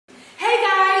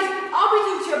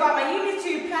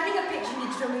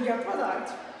social media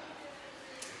product.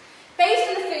 Based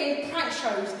on the theme prank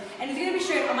shows, and it's going to be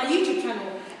shown on my YouTube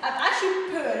channel. I've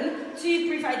actually put in 2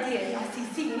 brief ideas as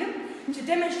you've seen to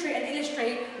demonstrate and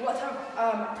illustrate what type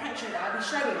of prank show that I'll be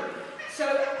showing. So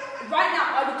right now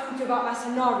I will talk to you about my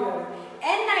scenario.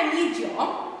 N9 Media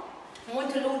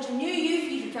want to launch a new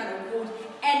youth YouTube channel called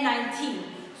N19.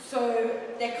 So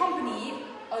their company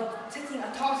are setting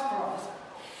a task for us.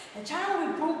 The channel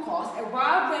will broadcast a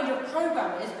wide range of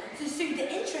programmers to suit the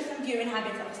interest and viewing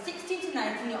habits of a 16 to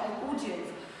 19-year-old audience.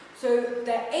 So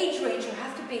the age range will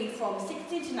have to be from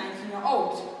 16 to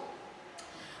 19-year-olds.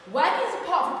 Working as a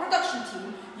part of a production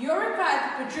team, you're required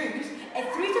to produce a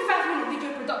 3 to 5 minute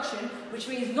video production, which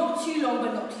means not too long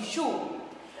but not too short.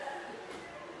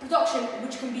 Production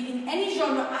which can be in any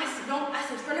genre as long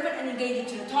as it's relevant and engaging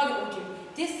to the target audience.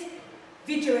 This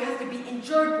video has to be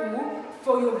enjoyable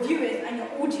for your viewers and your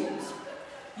audience.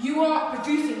 You are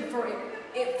producing for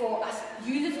it for us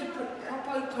users to put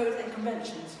proper codes and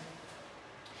conventions.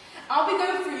 I'll be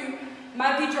going through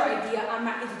my video idea and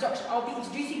my introduction. I'll be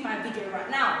introducing my video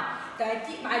right now.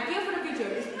 My idea for the video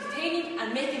is entertaining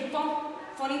and making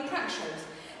funny prank shows.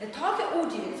 The target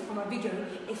audience for my video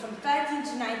is from 13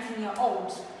 to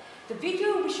 19-year-olds. The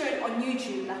video will be shown on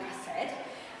YouTube, like I said.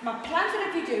 My plan for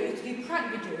the video is to do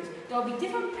prank videos. There will be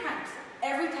different pranks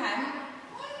every time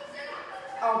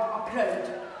I'll upload.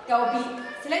 There will be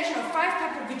a selection of 5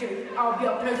 types of videos I'll be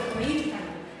uploading to my YouTube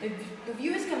channel. The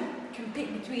viewers can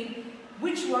pick between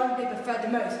which one they prefer the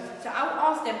most. So I will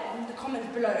ask them in the comments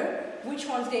below which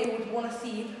ones they would want to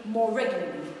see more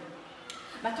regularly.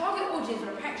 My target audience for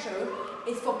the prank show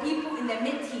is for people in their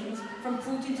mid-teens from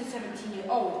 14 to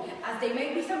 17-year-old, as there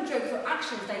may be some jokes or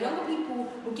actions that younger people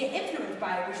will get influenced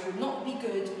by, which will not be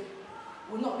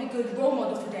good role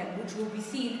model for them, which will be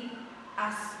seen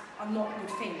as a not good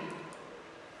thing.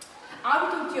 I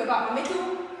will talk to you about my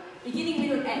beginning,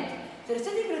 middle, and end. So the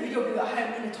setting for the video will be at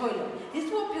home in the toilet.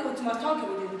 This will appeal to my target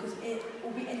audience because it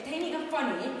will be entertaining and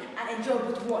funny and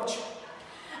enjoyable to watch.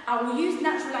 I will use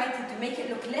natural lighting to make it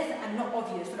look less and not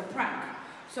obvious for the prank.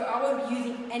 So I won't be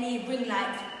using any ring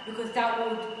lights because that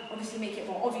would obviously make it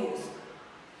more obvious.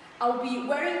 I will be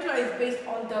wearing clothes based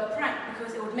on the prank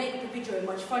because it would make the video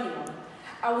much funnier.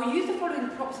 I will use the following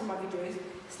props in my videos: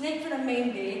 snake for the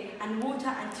main bit and water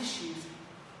and tissues.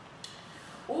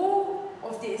 All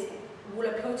of this will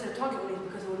appeal to the target audience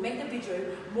because it will make the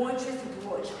video more interesting to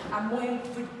watch and more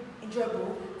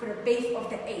enjoyable for the base of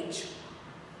the age.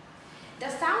 The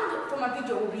sound for my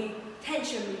video will be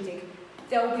tension music.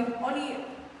 There will be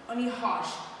only harsh.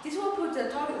 This will appeal to the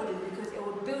target audience because it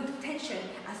will build tension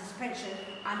and suspension,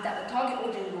 and that the target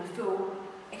audience will feel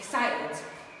excited.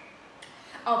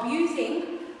 I'll be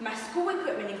using my school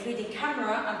equipment, including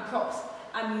camera and props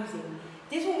I'm using.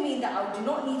 This will mean that I do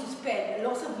not need to spend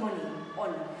lots of money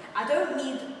on. I don't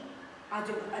need,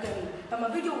 but my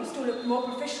video will still look more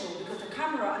professional because the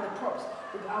camera and the props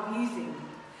I'll be using.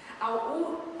 I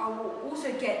will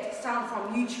also get sound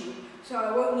from YouTube, so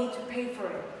I won't need to pay for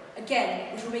it.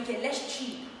 Again, which will make it less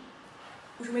cheap,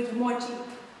 which will make it more cheap.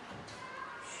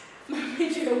 My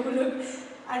video will look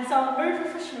and sound very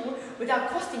professional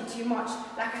without costing too much.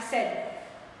 Like I said,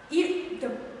 even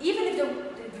if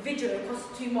the video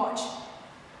costs too much,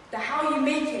 how you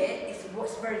make it is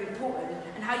what's very important,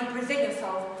 and how you present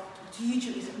yourself to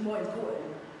YouTube is more important.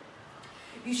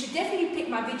 You should definitely pick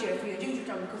my video for your YouTube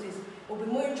channel because it will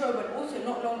be more enjoyable and also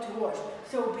not long to watch.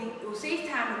 So it will save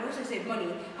time and also save money,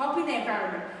 helping the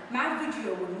environment. My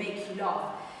video will make you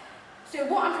laugh. So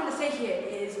what I'm trying to say here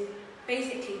is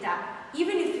basically that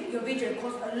even if your video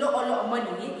costs a lot of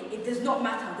money, it does not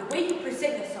matter. The way you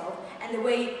present yourself and the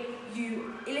way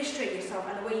you illustrate yourself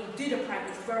and the way you do the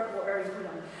prank is very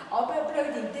important. I'll be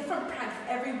uploading different pranks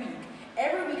every week.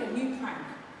 Every week a new prank.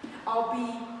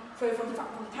 So from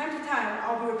time to time,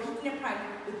 I'll be repeating a prank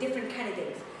with different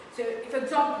candidates. So, for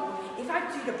example, if I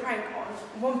do the prank on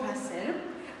one person,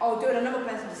 I'll do it on another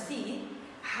person to see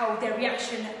how their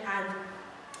reaction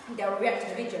and they'll react to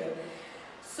the video.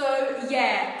 So,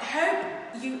 yeah, I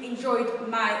hope you enjoyed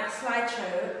my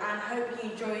slideshow and hope you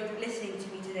enjoyed listening to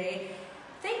me today.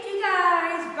 Thank you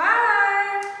guys,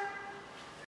 bye!